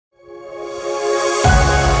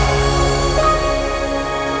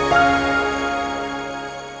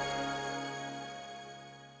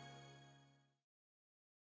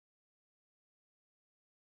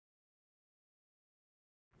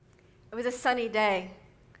was a sunny day.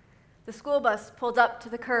 The school bus pulled up to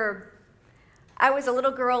the curb. I was a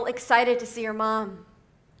little girl excited to see her mom.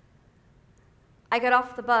 I got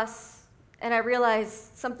off the bus and I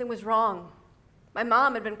realized something was wrong. My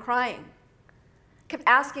mom had been crying. Kept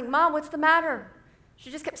asking, "Mom, what's the matter?"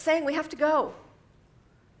 She just kept saying, "We have to go."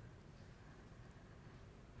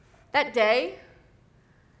 That day,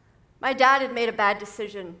 my dad had made a bad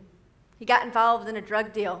decision. He got involved in a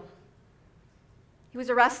drug deal. He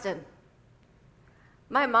was arrested.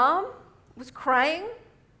 My mom was crying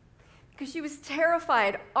because she was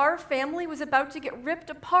terrified our family was about to get ripped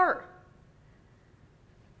apart.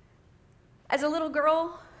 As a little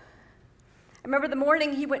girl, I remember the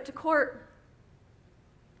morning he went to court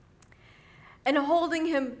and holding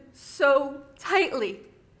him so tightly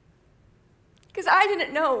because I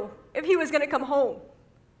didn't know if he was going to come home.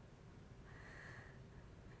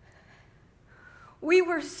 We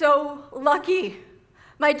were so lucky.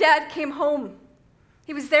 My dad came home.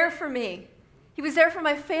 He was there for me. He was there for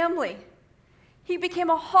my family. He became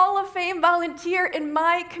a Hall of Fame volunteer in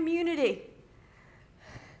my community.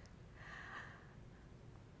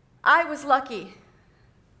 I was lucky.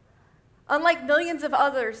 Unlike millions of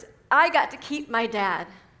others, I got to keep my dad.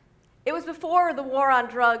 It was before the war on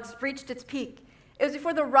drugs reached its peak. It was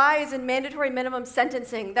before the rise in mandatory minimum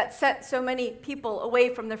sentencing that sent so many people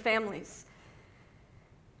away from their families.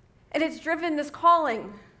 And it's driven this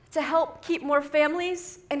calling to help keep more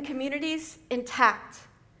families and communities intact.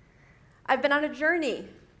 I've been on a journey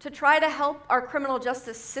to try to help our criminal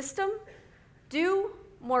justice system do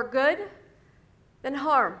more good than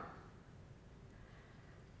harm.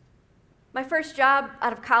 My first job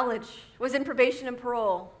out of college was in probation and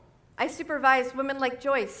parole. I supervised women like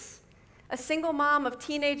Joyce, a single mom of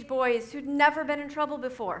teenage boys who'd never been in trouble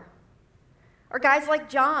before, or guys like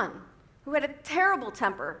John, who had a terrible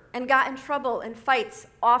temper and got in trouble in fights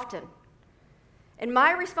often. And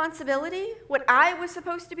my responsibility, what I was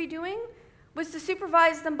supposed to be doing, was to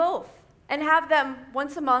supervise them both and have them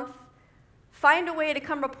once a month find a way to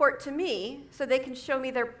come report to me so they can show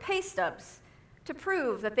me their pay stubs to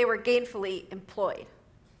prove that they were gainfully employed.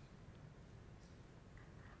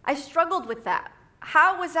 I struggled with that.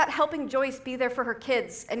 How was that helping Joyce be there for her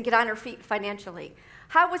kids and get on her feet financially?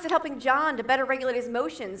 How was it helping John to better regulate his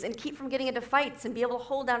emotions and keep from getting into fights and be able to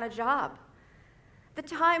hold down a job? At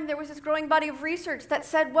the time, there was this growing body of research that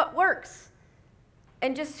said what works.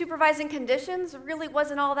 And just supervising conditions really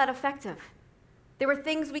wasn't all that effective. There were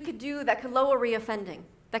things we could do that could lower reoffending,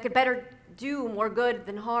 that could better do more good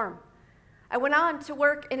than harm. I went on to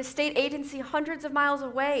work in a state agency hundreds of miles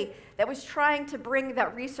away that was trying to bring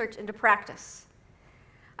that research into practice.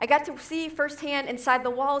 I got to see firsthand inside the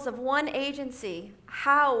walls of one agency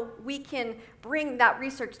how we can bring that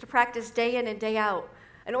research to practice day in and day out.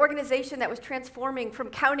 An organization that was transforming from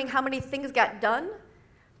counting how many things got done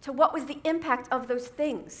to what was the impact of those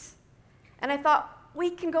things. And I thought, we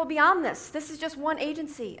can go beyond this. This is just one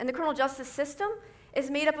agency, and the criminal justice system is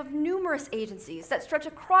made up of numerous agencies that stretch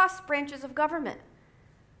across branches of government.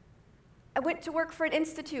 I went to work for an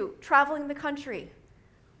institute, traveling the country,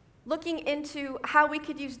 looking into how we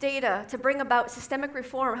could use data to bring about systemic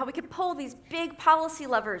reform, how we could pull these big policy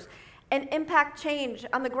levers and impact change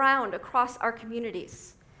on the ground across our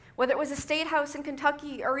communities. Whether it was a state house in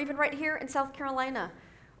Kentucky or even right here in South Carolina,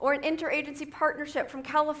 or an interagency partnership from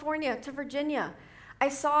California to Virginia, I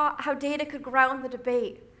saw how data could ground the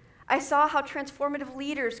debate. I saw how transformative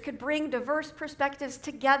leaders could bring diverse perspectives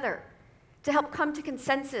together to help come to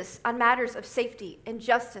consensus on matters of safety and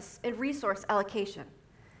justice and resource allocation.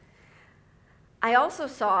 I also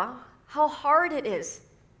saw how hard it is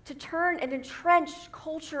to turn an entrenched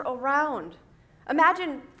culture around.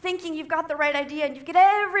 Imagine thinking you've got the right idea and you get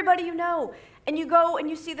everybody you know, and you go and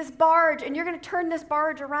you see this barge and you're going to turn this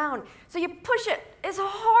barge around. So you push it as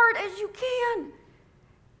hard as you can,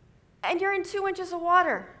 and you're in 2 inches of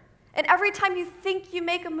water. And every time you think you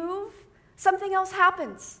make a move, something else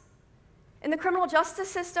happens. In the criminal justice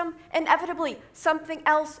system, inevitably, something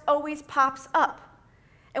else always pops up.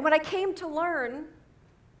 And what I came to learn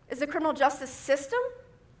is the criminal justice system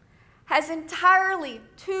has entirely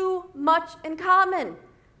too much in common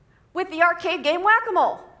with the arcade game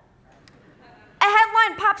Whack-A-Mole. A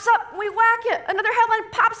headline pops up and we whack it. Another headline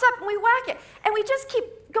pops up and we whack it. And we just keep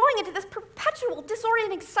going into this perpetual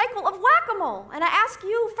disorienting cycle of Whack-A-Mole. And I ask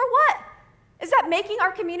you, for what? Is that making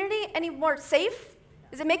our community any more safe?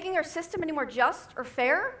 Is it making our system any more just or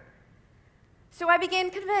fair? So I became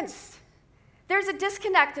convinced there's a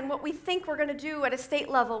disconnect in what we think we're going to do at a state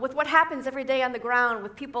level with what happens every day on the ground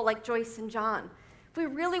with people like Joyce and John. If we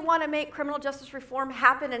really want to make criminal justice reform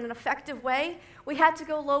happen in an effective way, we had to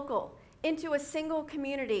go local. into a single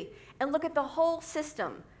community and look at the whole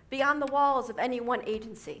system beyond the walls of any one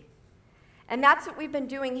agency. And that's what we've been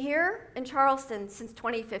doing here in Charleston since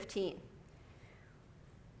 2015.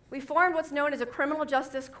 We formed what's known as a Criminal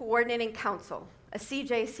Justice Coordinating Council, a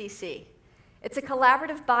CJCC. It's a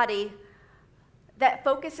collaborative body that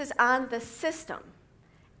focuses on the system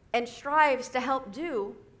and strives to help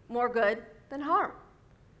do more good than harm.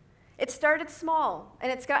 It started small,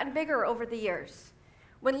 and it's gotten bigger over the years.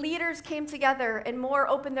 When leaders came together and more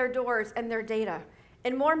opened their doors and their data,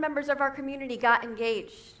 and more members of our community got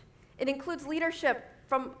engaged. It includes leadership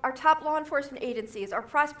from our top law enforcement agencies, our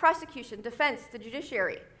prosecution, defense, the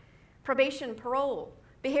judiciary, probation, parole,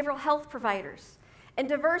 behavioral health providers, and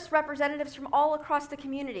diverse representatives from all across the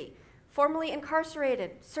community, formerly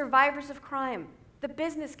incarcerated, survivors of crime, the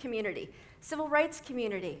business community, civil rights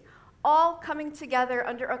community, all coming together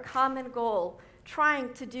under a common goal,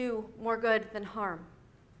 trying to do more good than harm.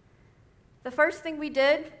 The first thing we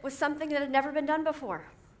did was something that had never been done before.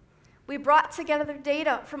 We brought together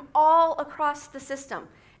data from all across the system,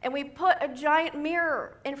 and we put a giant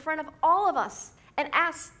mirror in front of all of us and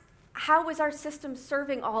asked, how is our system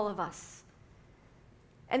serving all of us?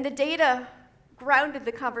 And the data grounded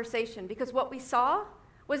the conversation, because what we saw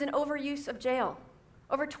was an overuse of jail.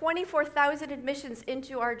 Over 24,000 admissions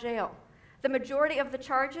into our jail. The majority of the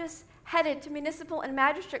charges headed to municipal and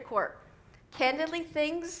magistrate court. Candidly,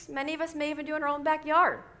 things many of us may even do in our own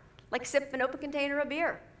backyard, like sip an open container of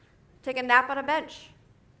beer, take a nap on a bench.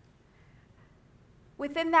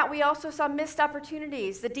 Within that, we also saw missed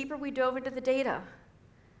opportunities the deeper we dove into the data.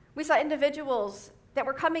 We saw individuals that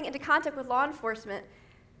were coming into contact with law enforcement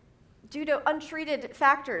due to untreated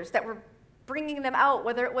factors that were bringing them out,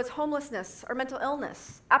 whether it was homelessness or mental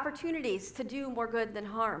illness, opportunities to do more good than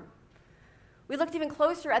harm. We looked even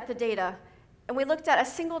closer at the data, and we looked at a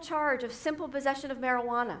single charge of simple possession of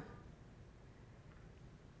marijuana.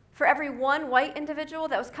 For every one white individual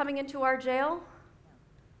that was coming into our jail,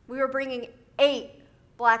 we were bringing 8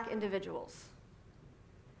 black individuals.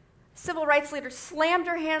 Civil rights leader slammed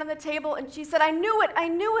her hand on the table, and she said, I knew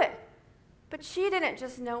it. But she didn't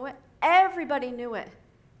just know it. Everybody knew it.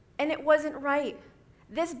 And it wasn't right.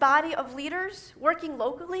 This body of leaders working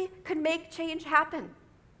locally could make change happen.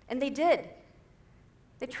 And they did.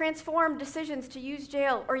 They transformed decisions to use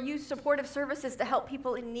jail or use supportive services to help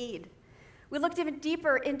people in need. We looked even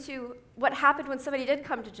deeper into what happened when somebody did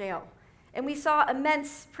come to jail. And we saw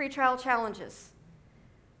immense pretrial challenges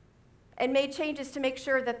and made changes to make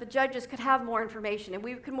sure that the judges could have more information and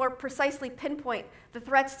we could more precisely pinpoint the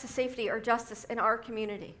threats to safety or justice in our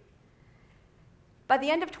community. By the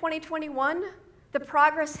end of 2021, the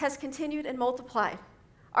progress has continued and multiplied.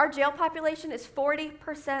 Our jail population is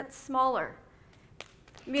 40% smaller.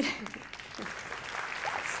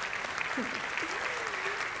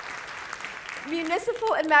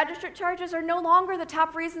 Municipal and magistrate charges are no longer the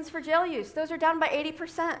top reasons for jail use. Those are down by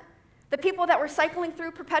 80%. The people that were cycling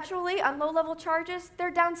through perpetually on low-level charges,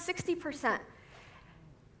 they're down 60%.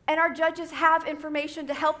 And our judges have information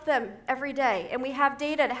to help them every day, and we have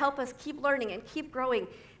data to help us keep learning and keep growing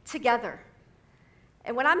together.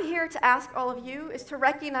 And what I'm here to ask all of you is to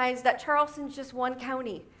recognize that Charleston's just one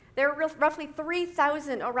county. There are roughly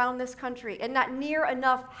 3,000 around this country, and not near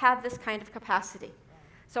enough have this kind of capacity.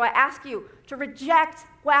 So I ask you to reject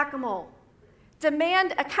whack-a-mole.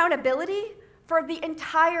 Demand accountability for the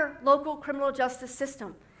entire local criminal justice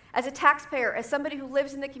system. As a taxpayer, as somebody who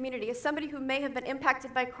lives in the community, as somebody who may have been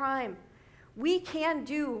impacted by crime, we can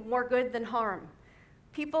do more good than harm.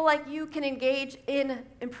 People like you can engage in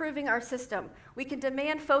improving our system. We can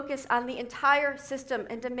demand focus on the entire system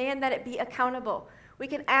and demand that it be accountable. We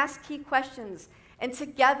can ask key questions, and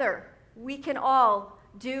together we can all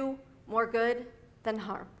do more good than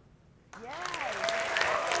harm. Yay.